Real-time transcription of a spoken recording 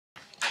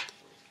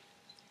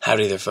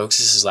Howdy there folks,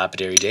 this is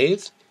Lapidary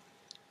Dave,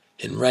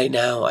 and right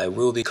now I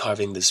will be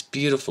carving this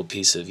beautiful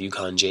piece of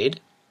Yukon Jade.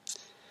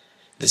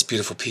 This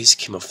beautiful piece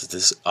came off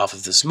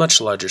of this much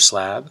larger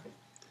slab.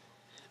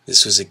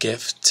 This was a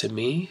gift to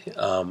me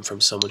from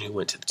someone who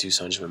went to the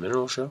Tucson Gem and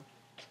Mineral Show.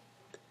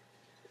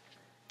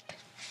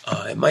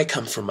 It might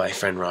come from my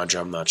friend Roger,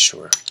 I'm not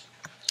sure.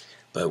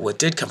 But what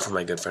did come from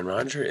my good friend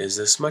Roger is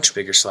this much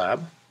bigger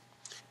slab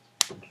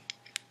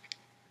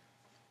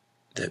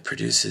that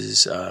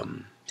produces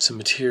some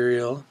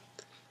material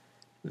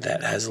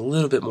that has a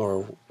little bit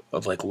more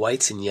of like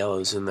whites and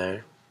yellows in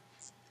there.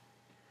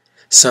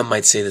 Some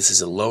might say this is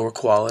a lower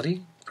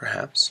quality,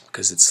 perhaps,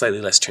 because it's slightly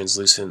less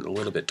translucent, a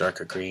little bit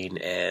darker green,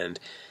 and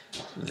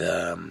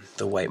the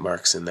white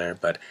marks in there.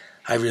 But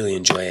I really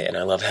enjoy it, and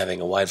I love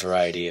having a wide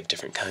variety of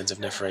different kinds of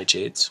Nephrite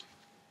jades.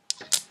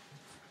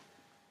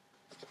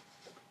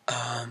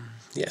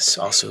 Yes,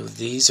 also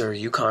these are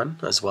Yukon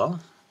as well.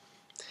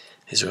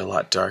 These are a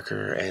lot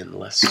darker and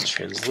less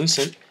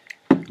translucent,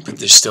 but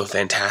they're still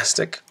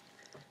fantastic.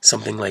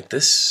 Something like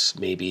this,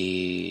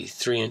 maybe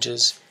 3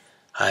 inches,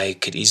 I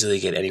could easily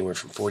get anywhere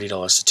from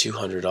 $40 to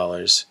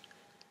 $200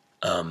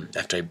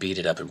 after I beat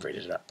it up and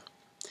braided it up.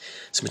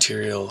 This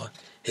material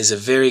is a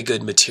very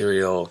good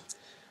material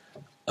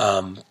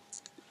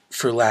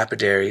for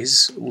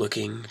lapidaries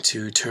looking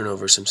to turn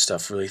over some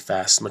stuff really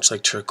fast. Much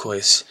like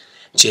turquoise,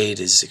 jade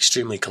is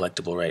extremely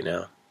collectible right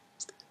now.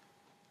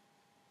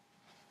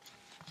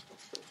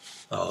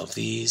 All of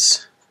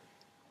this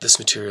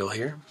material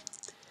here,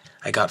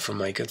 I got from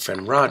my good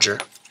friend Roger,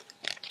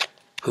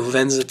 who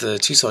vends at the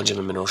Tucson Gem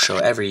and Mineral Show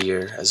every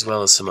year, as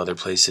well as some other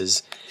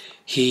places.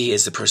 He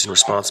is the person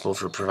responsible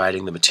for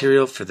providing the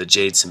material for the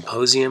Jade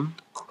Symposium.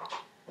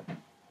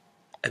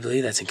 I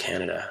believe that's in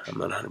Canada. I'm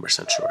not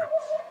 100% sure.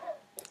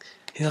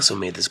 He also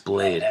made this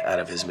blade out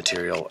of his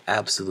material.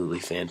 Absolutely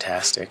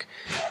fantastic.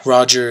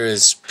 Roger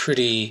is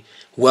pretty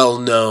well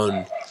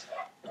known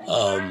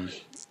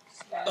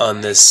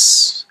on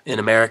this in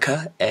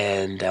America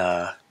and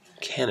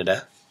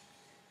Canada.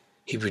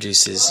 He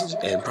produces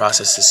and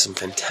processes some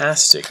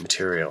fantastic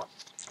material.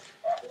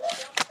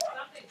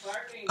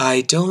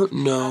 I don't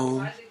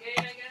know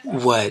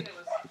what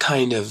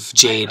kind of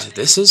jade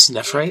this is,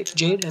 nephrite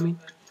jade, I mean.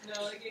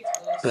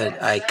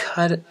 But I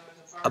cut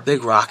a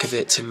big rock of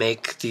it to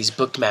make these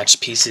book match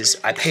pieces.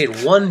 I paid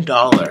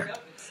 $1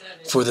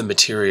 for the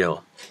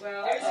material,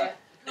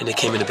 and it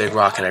came in a big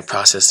rock, and I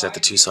processed it at the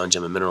Tucson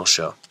Gem and Mineral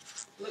Show.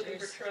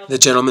 The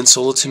gentleman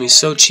sold it to me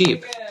so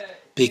cheap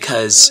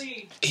because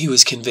he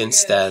was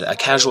convinced that a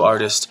casual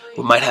artist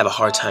might have a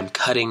hard time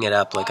cutting it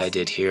up like I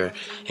did here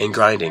and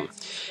grinding.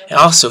 And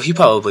also, he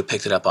probably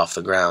picked it up off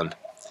the ground.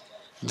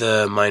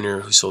 The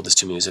miner who sold this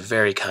to me was a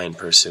very kind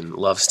person,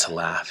 loves to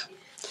laugh.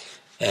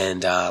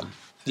 And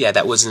yeah,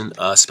 that wasn't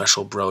a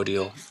special bro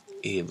deal.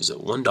 It was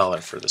 $1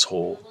 for this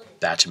whole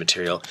batch of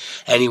material.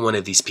 Any one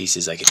of these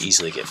pieces I could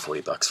easily get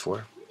 $40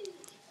 for.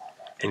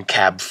 In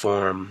cab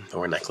form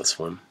or necklace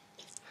form.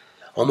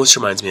 Almost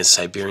reminds me of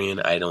Siberian.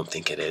 I don't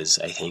think it is.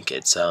 I think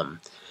it's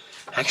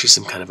actually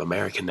some kind of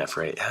American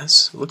nephrite.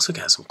 It looks like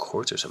it has some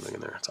quartz or something in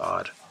there. It's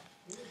odd.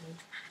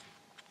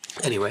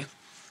 Anyway,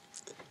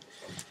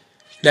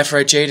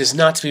 nephrite jade is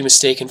not to be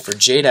mistaken for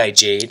jadeite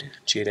jade.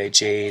 Jadeite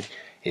jade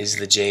is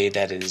the jade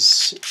that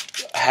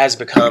has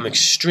become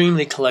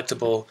extremely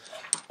collectible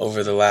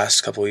over the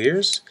last couple of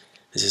years.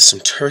 This is some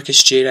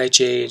Turkish jadeite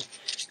jade.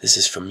 This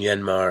is from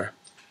Myanmar.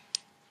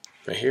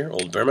 Right here,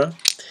 Old Burma.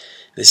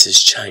 This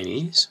is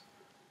Chinese.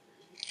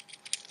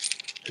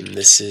 And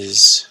this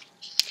is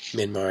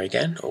Myanmar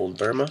again, Old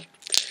Burma.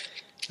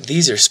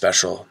 These are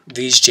special.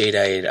 These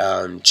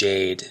jadeite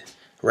jade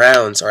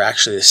rounds are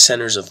actually the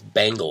centers of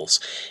bangles.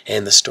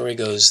 And the story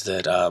goes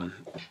that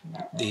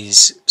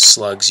these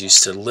slugs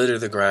used to litter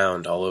the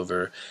ground all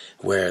over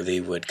where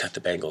they would cut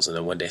the bangles. And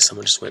then one day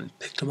someone just went and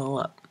picked them all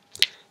up.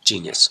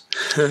 Genius.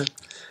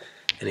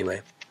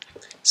 Anyway,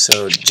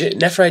 so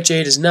nephrite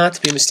jade is not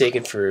to be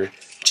mistaken for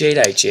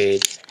jadeite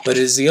jade, but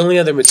it is the only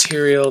other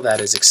material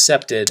that is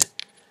accepted,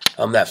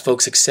 that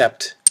folks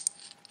accept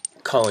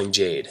calling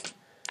jade.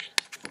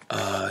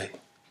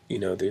 You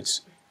know,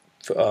 there's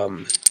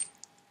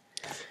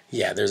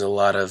yeah, there's a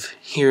lot of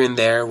here and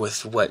there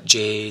with what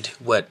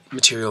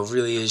material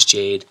really is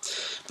jade,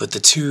 but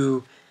the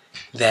two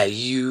that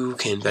you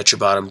can bet your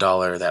bottom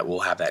dollar that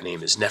will have that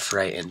name is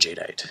nephrite and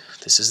jadeite.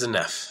 This is the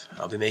Neph.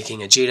 I'll be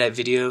making a jadeite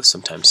video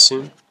sometime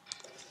soon.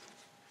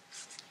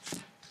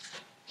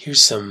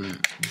 Here's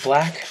some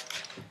black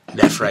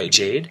nephrite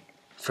jade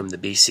from the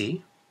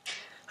BC.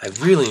 I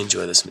really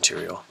enjoy this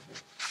material.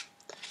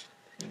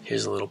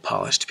 Here's a little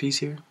polished piece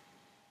here.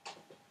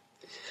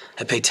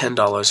 I paid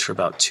 $10 for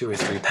about 2 or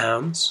 3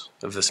 pounds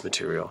of this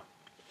material.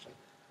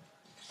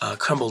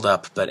 Crumbled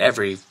up, but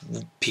every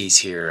piece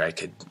here I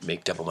could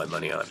make double my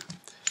money on,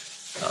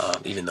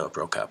 even though it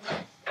broke up.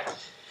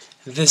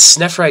 This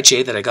nephrite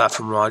jade that I got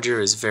from Roger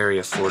is very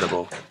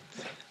affordable.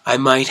 I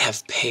might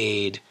have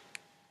paid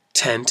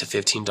 $10 to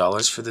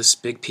 $15 for this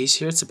big piece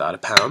here. It's about a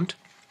pound.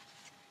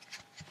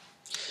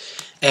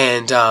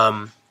 And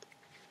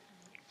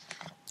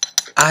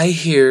I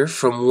hear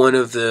from one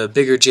of the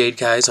bigger Jade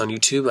guys on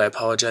YouTube, I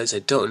apologize, I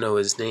don't know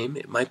his name,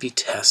 it might be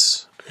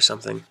Tess or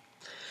something.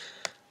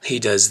 He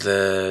does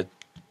the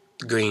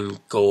green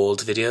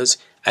gold videos.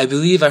 I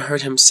believe I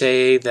heard him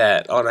say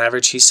that on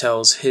average he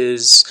sells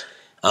his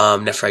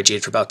Nephrite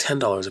Jade for about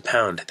 $10 a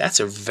pound. That's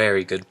a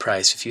very good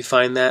price. If you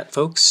find that,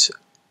 folks,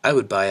 I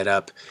would buy it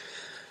up.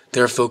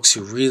 There are folks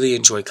who really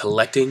enjoy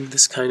collecting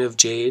this kind of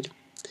jade.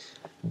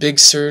 Big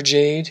Sur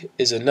Jade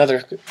is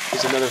another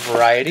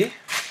variety.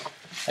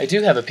 I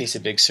do have a piece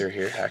of Big Sur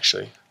here,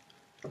 actually.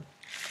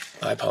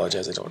 I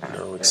apologize, I don't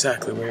know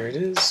exactly where it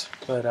is,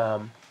 but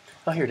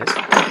oh, here it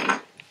is.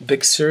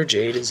 Big Sur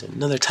Jade is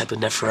another type of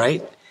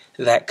nephrite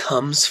that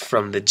comes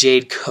from the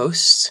Jade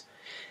Coast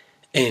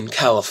in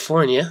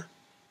California.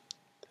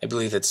 I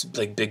believe that's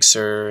like Big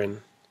Sur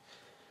and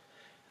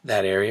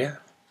that area.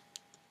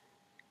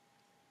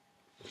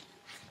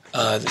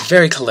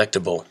 Very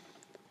collectible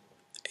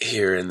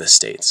here in the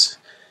States.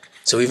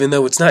 So even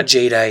though it's not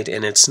jadeite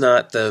and it's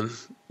not the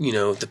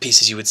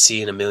pieces you would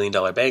see in a $1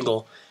 million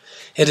bangle,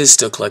 it is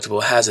still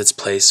collectible, has its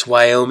place.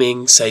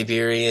 Wyoming,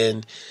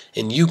 Siberian,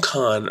 and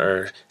Yukon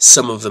are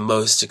some of the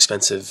most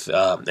expensive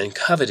and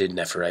coveted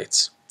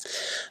nephrites.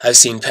 I've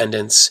seen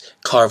pendants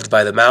carved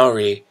by the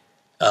Maori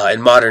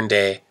in modern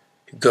day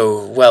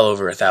go well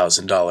over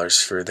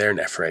 $1,000 for their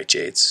nephrite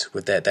jades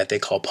with that they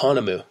call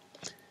ponamu.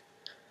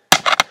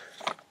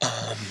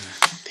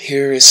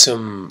 Here is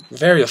some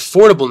very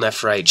affordable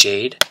nephrite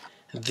jade.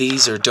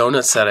 These are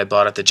donuts that I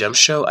bought at the gem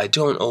show. I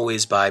don't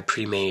always buy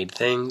pre-made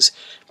things,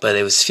 but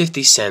it was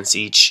 50 cents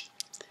each.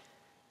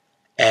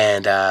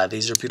 And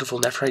these are beautiful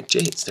nephrite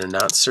jades. They're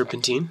not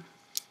serpentine.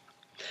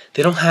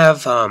 They don't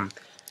have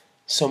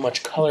so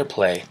much color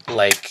play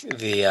like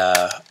the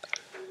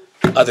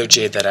other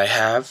jade that I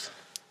have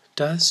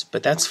does,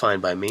 but that's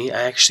fine by me.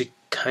 I actually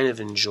kind of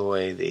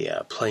enjoy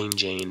the plain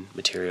Jane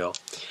material.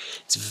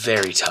 It's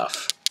very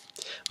tough.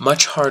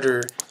 Much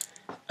harder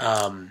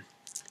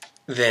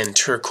than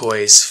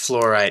turquoise,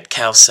 fluorite,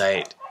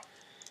 calcite.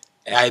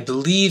 I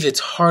believe it's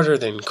harder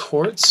than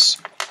quartz.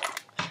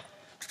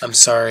 I'm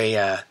sorry,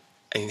 I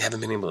haven't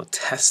been able to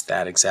test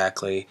that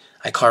exactly.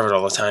 I carve it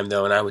all the time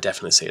though, and I would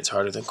definitely say it's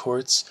harder than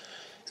quartz.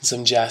 And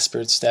some jasper,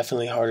 it's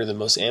definitely harder than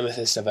most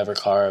amethyst I've ever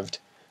carved.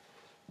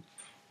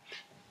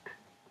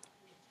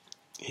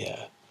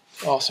 Yeah,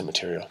 awesome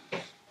material.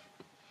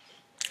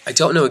 I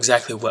don't know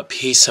exactly what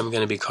piece I'm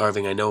going to be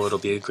carving. I know it'll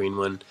be a green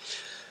one.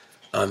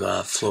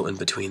 I'm floating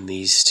between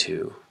these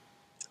two.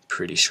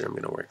 Pretty sure I'm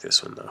going to work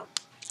this one though.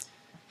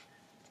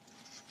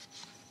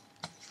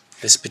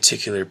 This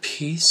particular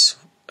piece,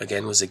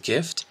 again, was a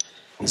gift.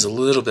 It's a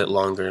little bit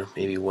longer,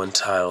 maybe 1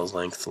 tile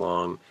length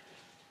long,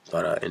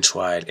 about 1 inch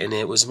wide, and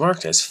it was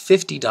marked as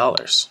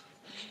 $50.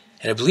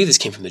 And I believe this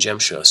came from the gem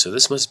show, so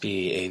this must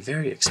be a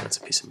very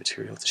expensive piece of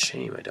material. It's a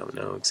shame I don't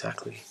know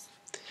exactly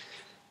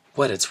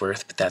what it's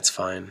worth, but that's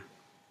fine.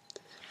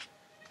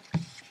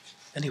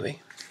 Anyway,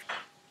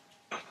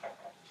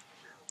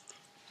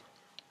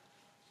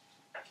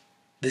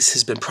 this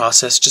has been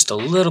processed just a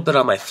little bit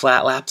on my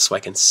flat lap so I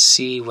can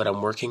see what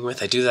I'm working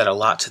with. I do that a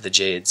lot to the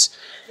jades.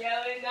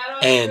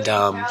 And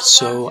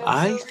so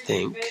I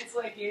think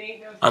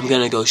I'm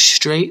going to go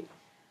straight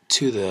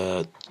to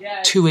the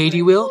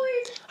 280 wheel.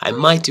 I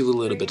might do a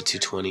little bit of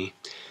 220,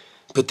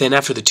 but then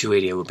after the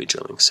 280 I will be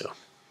drilling, so.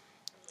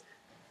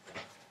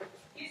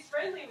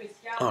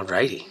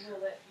 Alrighty.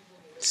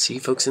 See you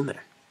folks in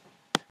there.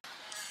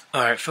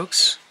 Alright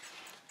folks,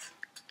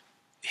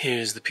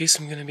 here's the piece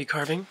I'm going to be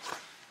carving.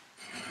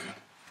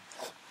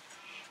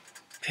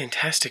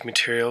 Fantastic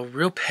material,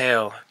 real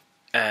pale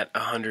at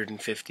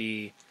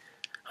 150,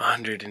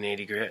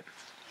 180 grit.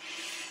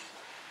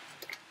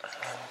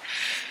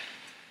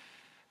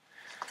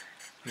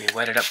 Let me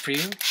wet it up for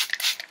you.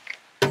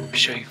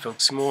 Show you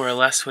folks more or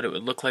less what it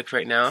would look like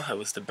right now. I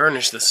was to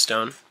burnish this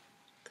stone.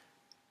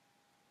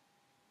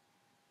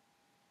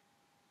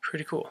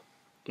 Pretty cool.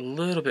 A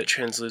little bit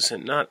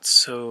translucent, not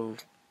so...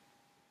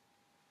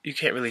 you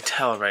can't really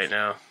tell right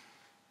now.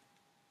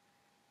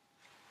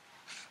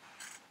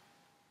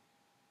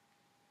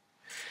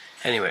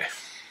 Anyway,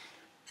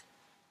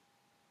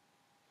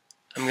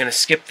 I'm going to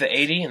skip the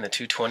 80 and the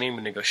 220. I'm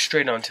going to go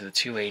straight on to the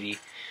 280.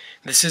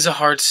 This is a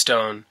hard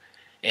stone,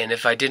 and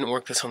if I didn't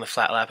work this on the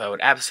flat lap, I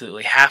would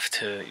absolutely have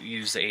to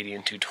use the 80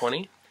 and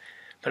 220.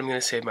 But I'm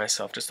going to save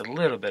myself just a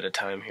little bit of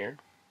time here.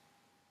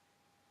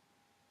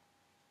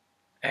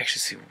 I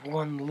actually see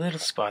one little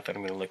spot that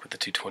I'm going to lick with the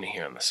 220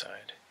 here on the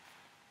side.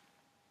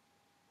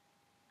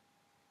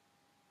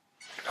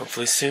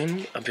 Hopefully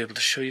soon I'll be able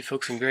to show you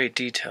folks in great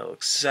detail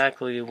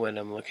exactly what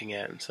I'm looking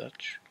at and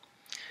such.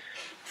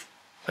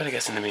 But I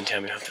guess in the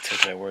meantime you'll have to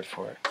take my word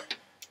for it.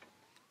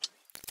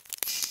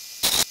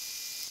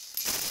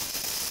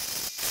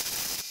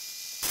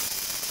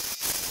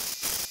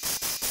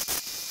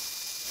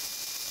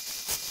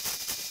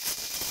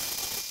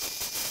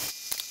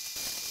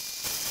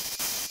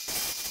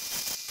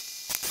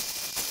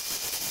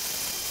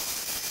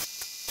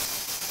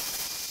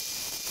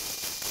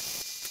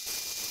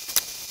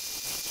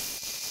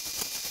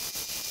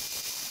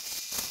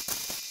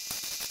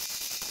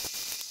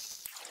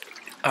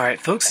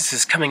 Alright folks, this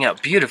is coming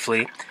out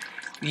beautifully.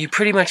 You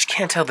pretty much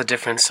can't tell the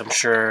difference, I'm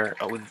sure,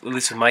 at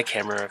least with my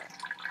camera,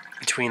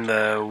 between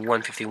the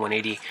 150,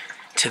 180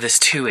 to this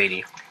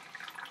 280.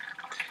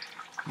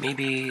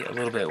 Maybe a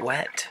little bit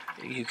wet.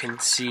 You can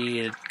see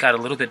it got a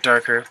little bit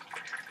darker.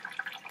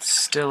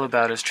 Still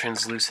about as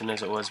translucent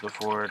as it was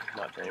before,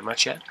 not very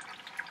much yet.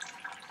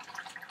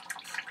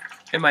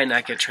 It might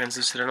not get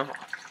translucent at all.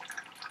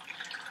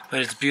 But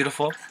it's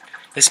beautiful.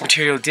 This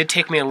material did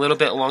take me a little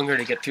bit longer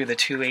to get through the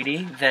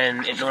 280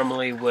 than it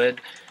normally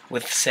would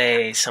with,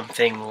 say,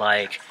 something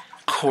like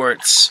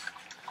quartz,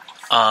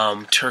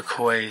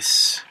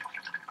 turquoise,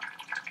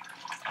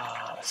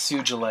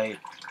 sugilite,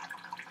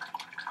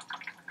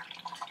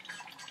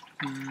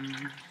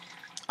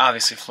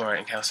 obviously fluorite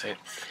and calcite.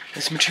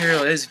 This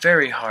material is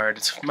very hard.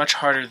 It's much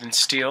harder than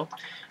steel.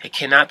 It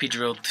cannot be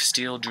drilled with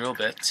steel drill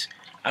bits.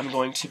 I'm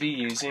going to be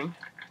using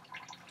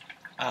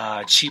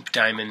cheap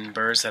diamond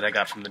burrs that I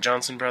got from the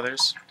Johnson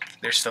Brothers.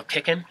 They're still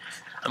kicking.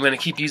 I'm going to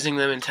keep using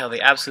them until they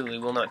absolutely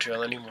will not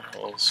drill any more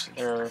holes.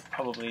 There are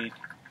probably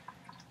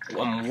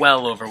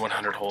well over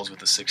 100 holes with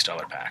the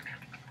 $6 pack.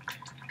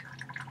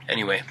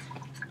 Anyway,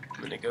 I'm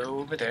going to go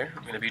over there.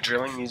 I'm going to be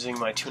drilling using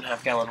my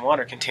 2.5 gallon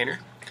water container.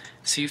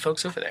 See you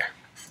folks over there.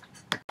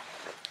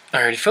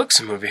 Alrighty folks,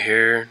 I'm over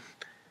here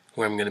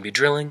where I'm going to be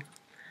drilling.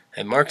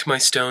 I marked my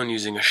stone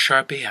using a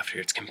Sharpie after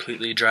it's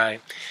completely dry.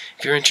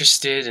 If you're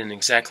interested in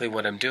exactly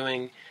what I'm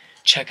doing,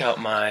 check out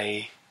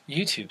my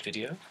YouTube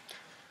video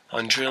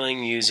on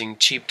drilling using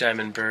cheap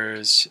diamond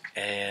burrs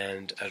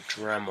and a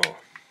Dremel.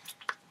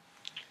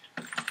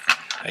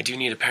 I do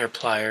need a pair of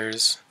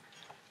pliers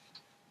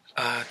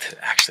to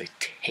actually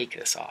take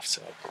this off,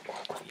 so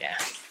yeah.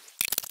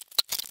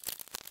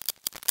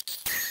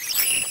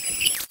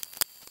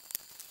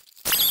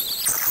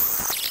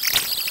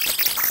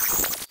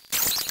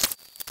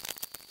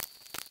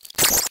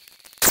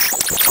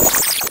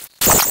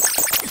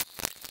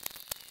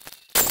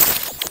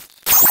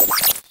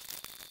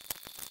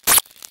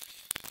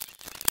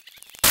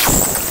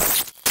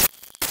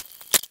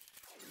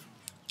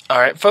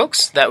 Alright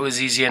folks, that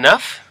was easy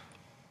enough.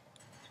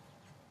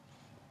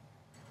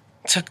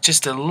 It took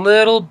just a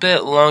little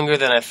bit longer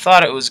than I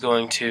thought it was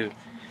going to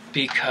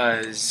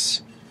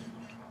because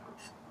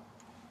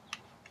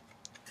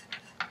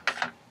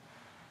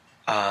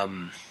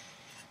I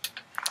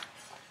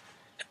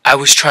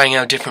was trying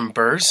out different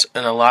burrs,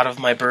 and a lot of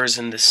my burrs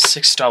in this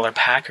 $6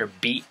 pack are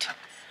beat.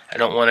 I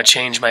don't want to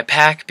change my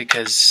pack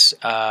because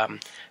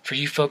for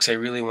you folks, I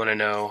really want to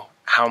know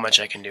how much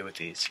I can do with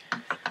these.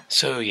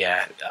 So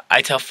yeah,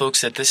 I tell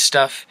folks that this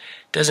stuff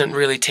doesn't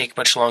really take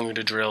much longer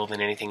to drill than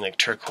anything like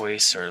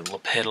turquoise or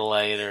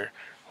lapidary or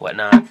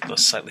whatnot,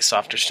 those slightly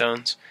softer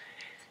stones.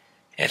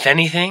 If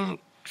anything,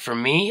 for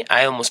me,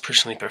 I almost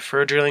personally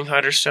prefer drilling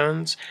harder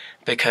stones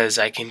because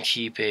I can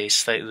keep a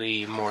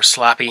slightly more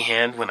sloppy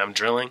hand when I'm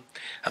drilling,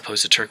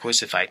 opposed to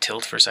turquoise. If I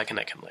tilt for a second,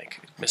 I can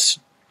like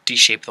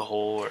de-shape the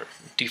hole or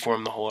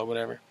deform the hole or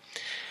whatever.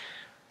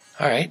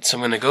 Alright, so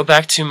I'm going to go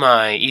back to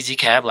my Easy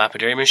Cab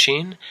lapidary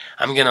machine.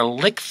 I'm going to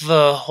lick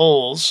the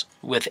holes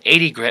with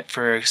 80 grit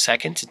for a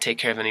second to take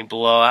care of any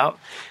blowout.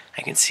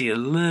 I can see a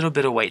little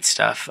bit of white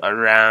stuff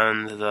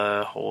around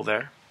the hole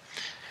there.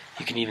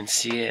 You can even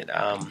see it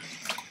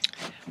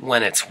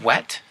when it's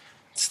wet.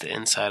 It's the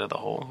inside of the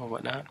hole or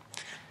whatnot.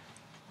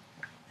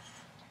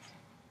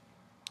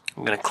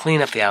 I'm going to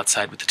clean up the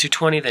outside with the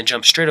 220, then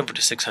jump straight over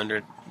to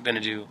 600. I'm going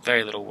to do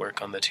very little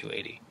work on the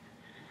 280.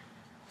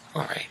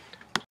 Alright.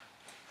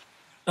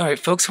 Alright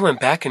folks, I went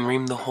back and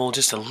reamed the hole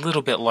just a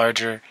little bit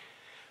larger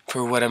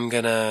for what I'm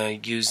going to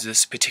use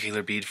this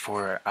particular bead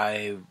for.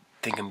 I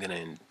think I'm going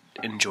to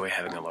enjoy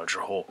having a larger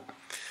hole.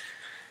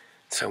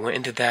 So I went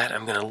into that.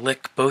 I'm going to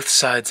lick both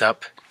sides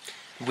up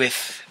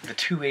with the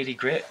 280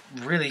 grit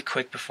really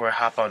quick before I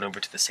hop on over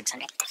to the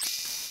 600.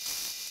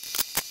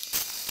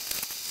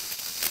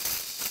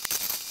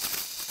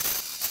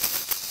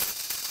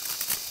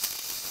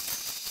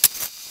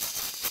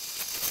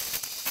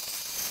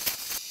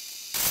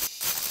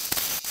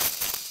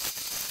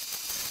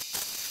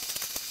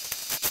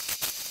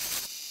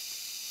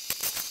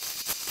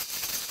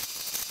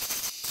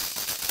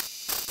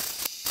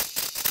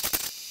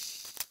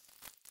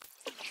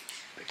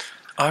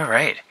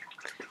 Alright,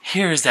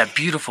 here is that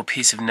beautiful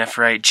piece of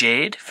Nephrite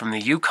Jade from the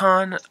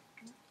Yukon,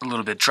 a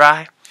little bit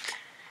dry,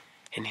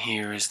 and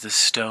here is the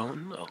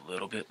stone, a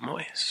little bit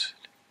moist.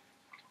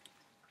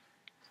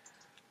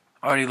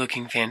 Already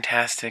looking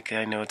fantastic.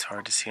 I know it's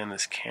hard to see on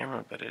this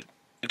camera, but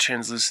the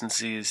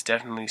translucency is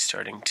definitely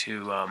starting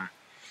to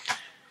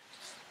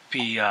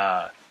be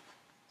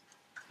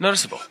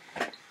noticeable.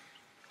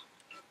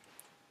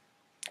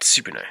 It's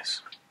super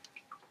nice.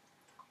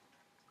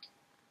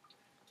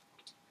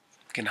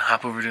 Gonna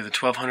hop over to the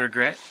 1200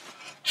 grit.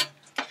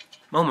 I'm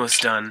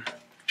almost done.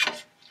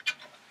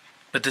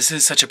 But this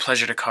is such a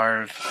pleasure to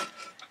carve.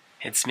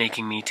 It's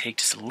making me take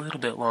just a little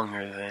bit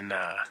longer than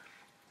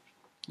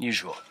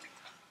usual.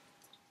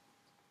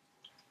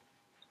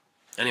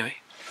 Anyway.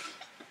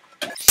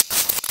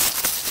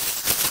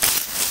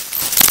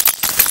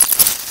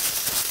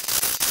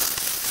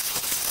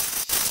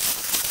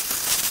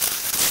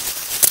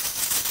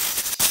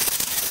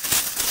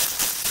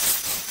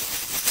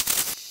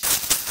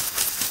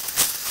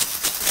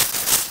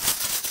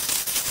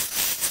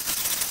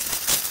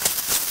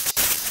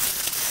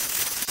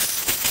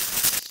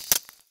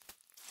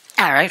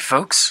 Alright,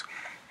 folks.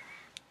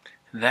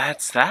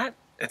 That's that.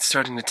 It's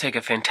starting to take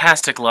a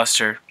fantastic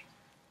luster.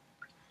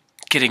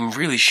 Getting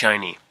really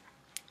shiny.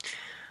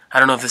 I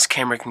don't know if this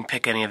camera can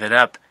pick any of it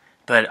up,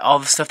 but all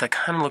the stuff that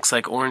kind of looks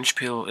like orange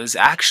peel is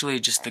actually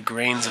just the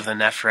grains of the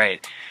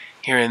nephrite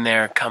here and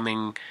there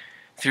coming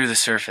through the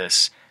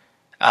surface.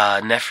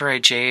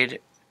 Nephrite jade,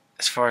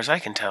 as far as I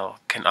can tell,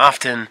 can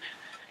often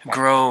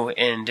grow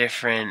in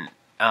different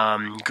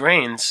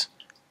grains.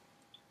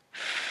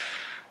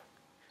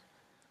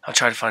 I'll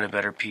try to find a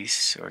better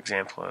piece or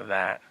example of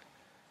that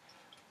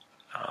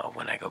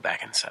when I go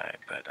back inside.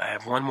 But I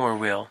have one more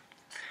wheel.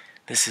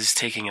 This is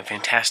taking a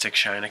fantastic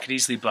shine. I could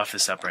easily buff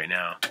this up right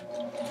now.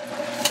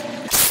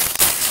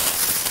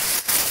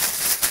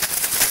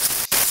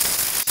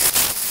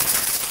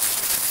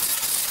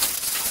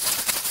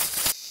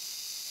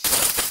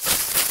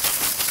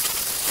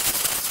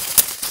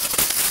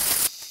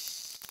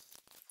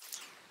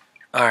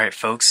 Alright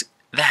folks,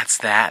 that's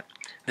that.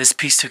 This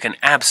piece took an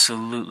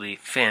absolutely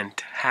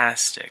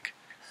fantastic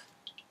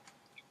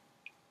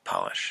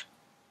polish.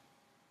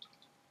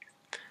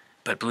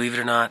 But believe it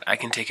or not, I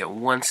can take it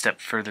one step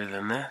further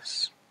than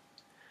this.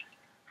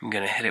 I'm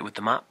going to hit it with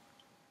the mop.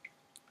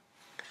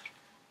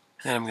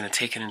 Then I'm going to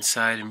take it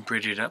inside and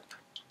bridge it up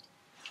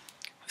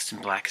with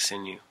some black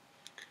sinew.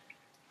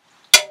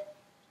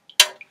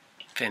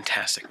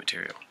 Fantastic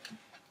material.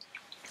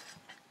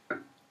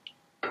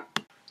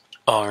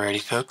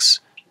 Alrighty folks,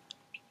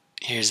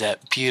 here's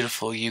that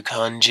beautiful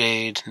Yukon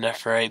Jade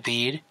Nephrite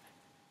bead.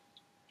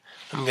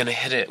 I'm going to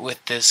hit it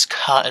with this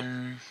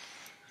cotton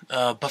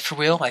buffer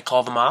wheel I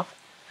call the mop.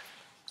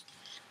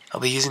 I'll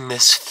be using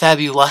this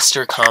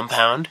Fabuluster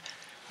compound.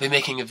 I'll be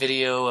making a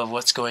video of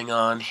what's going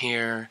on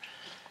here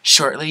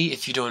shortly,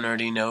 if you don't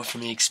already know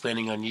from me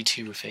explaining on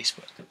YouTube or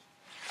Facebook.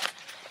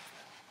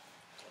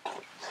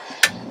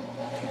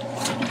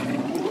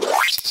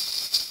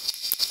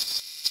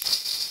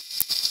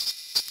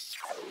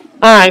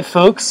 Alright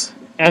folks,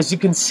 as you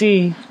can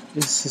see,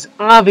 this is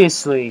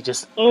obviously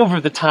just over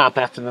the top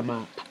after the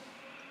mop.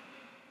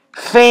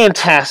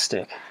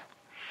 Fantastic!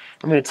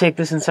 I'm going to take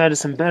this inside to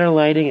some better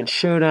lighting and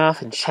show it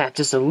off and chat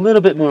just a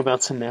little bit more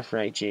about some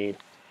Nephrite jade.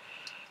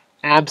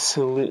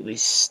 Absolutely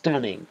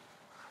stunning.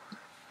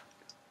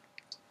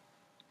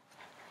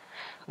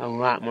 A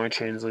lot more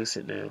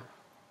translucent now.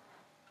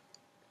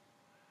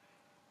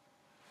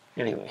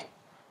 Anyway.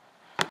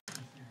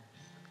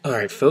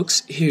 Alright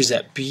folks, here's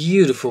that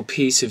beautiful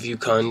piece of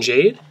Yukon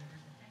Jade.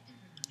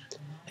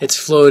 It's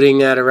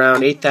floating at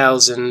around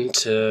 8,000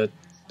 to,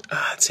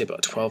 I'd say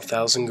about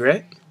 12,000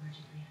 grit.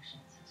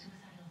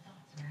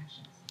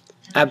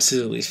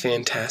 Absolutely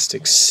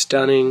fantastic,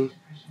 stunning,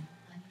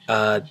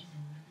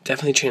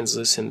 definitely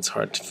translucent. It's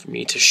hard for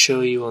me to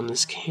show you on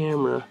this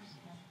camera.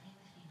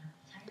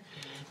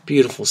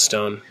 Beautiful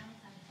stone.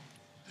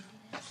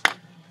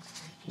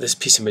 This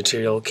piece of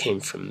material came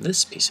from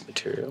this piece of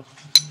material.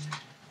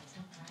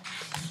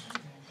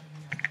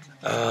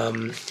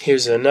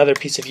 Here's another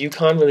piece of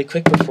Yukon really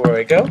quick before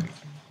I go.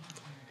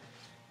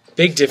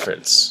 Big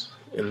difference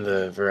in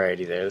the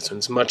variety there. This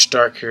one's much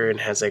darker and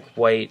has like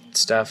white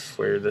stuff,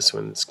 where this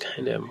one's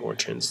kind of more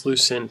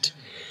translucent.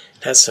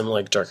 It has some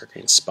like darker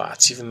green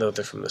spots, even though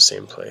they're from the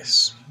same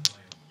place.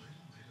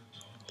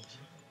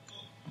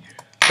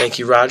 Thank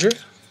you, Roger,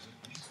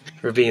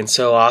 for being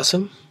so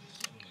awesome.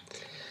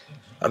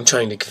 I'm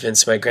trying to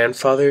convince my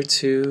grandfather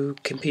to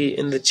compete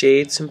in the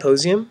Jade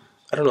Symposium.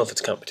 I don't know if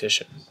it's a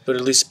competition, but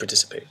at least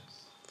participate.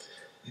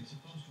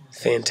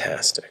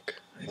 Fantastic.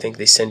 I think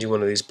they send you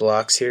one of these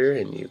blocks here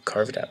and you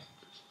carve it out.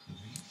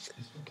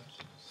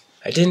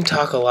 I didn't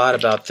talk a lot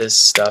about this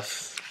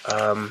stuff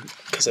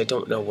because I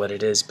don't know what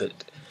it is, but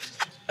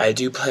I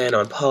do plan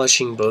on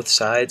polishing both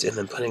sides and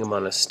then putting them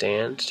on a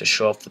stand to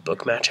show off the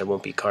book match. I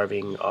won't be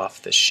carving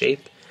off the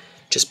shape,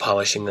 just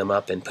polishing them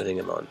up and putting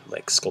them on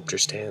like sculpture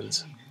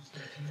stands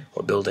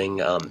or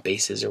building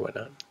bases or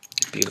whatnot.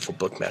 Beautiful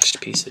book matched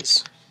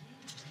pieces.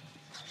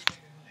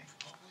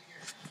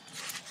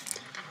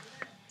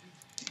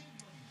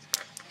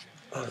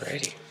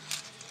 Alrighty.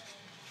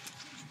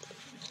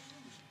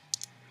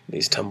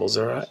 These tumbles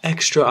are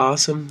extra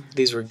awesome.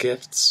 These were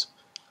gifts.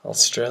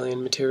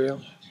 Australian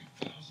material.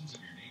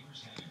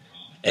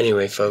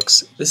 Anyway,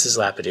 folks, this is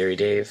Lapidary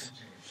Dave.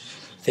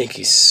 Thank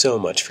you so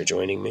much for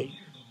joining me.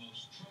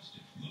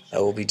 I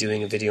will be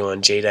doing a video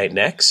on jadeite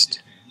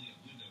next.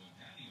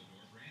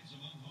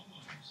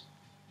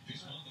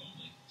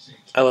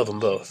 I love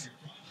them both.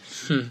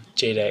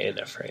 Jadeite and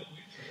Nephrite.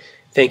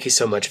 Thank you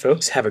so much,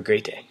 folks. Have a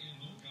great day.